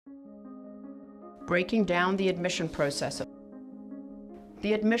breaking down the admission process.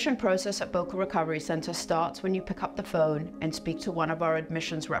 The admission process at Boca Recovery Center starts when you pick up the phone and speak to one of our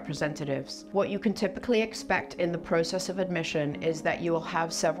admissions representatives. What you can typically expect in the process of admission is that you will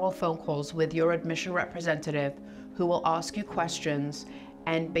have several phone calls with your admission representative who will ask you questions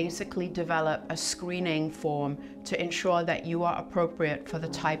and basically develop a screening form to ensure that you are appropriate for the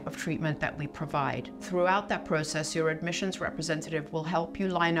type of treatment that we provide. Throughout that process, your admissions representative will help you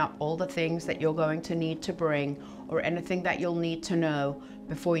line up all the things that you're going to need to bring or anything that you'll need to know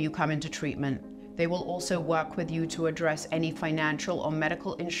before you come into treatment. They will also work with you to address any financial or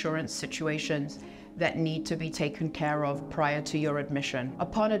medical insurance situations that need to be taken care of prior to your admission.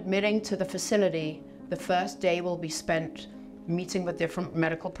 Upon admitting to the facility, the first day will be spent meeting with different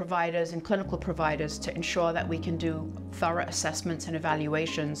medical providers and clinical providers to ensure that we can do thorough assessments and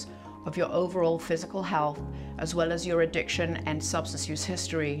evaluations of your overall physical health, as well as your addiction and substance use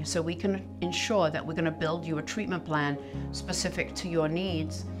history, so we can ensure that we're going to build you a treatment plan specific to your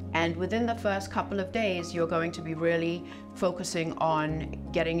needs. And within the first couple of days, you're going to be really focusing on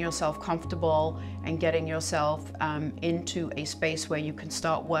getting yourself comfortable and getting yourself into a space where you can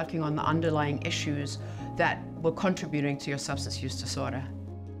start working on the underlying issues that were contributing to your substance use disorder.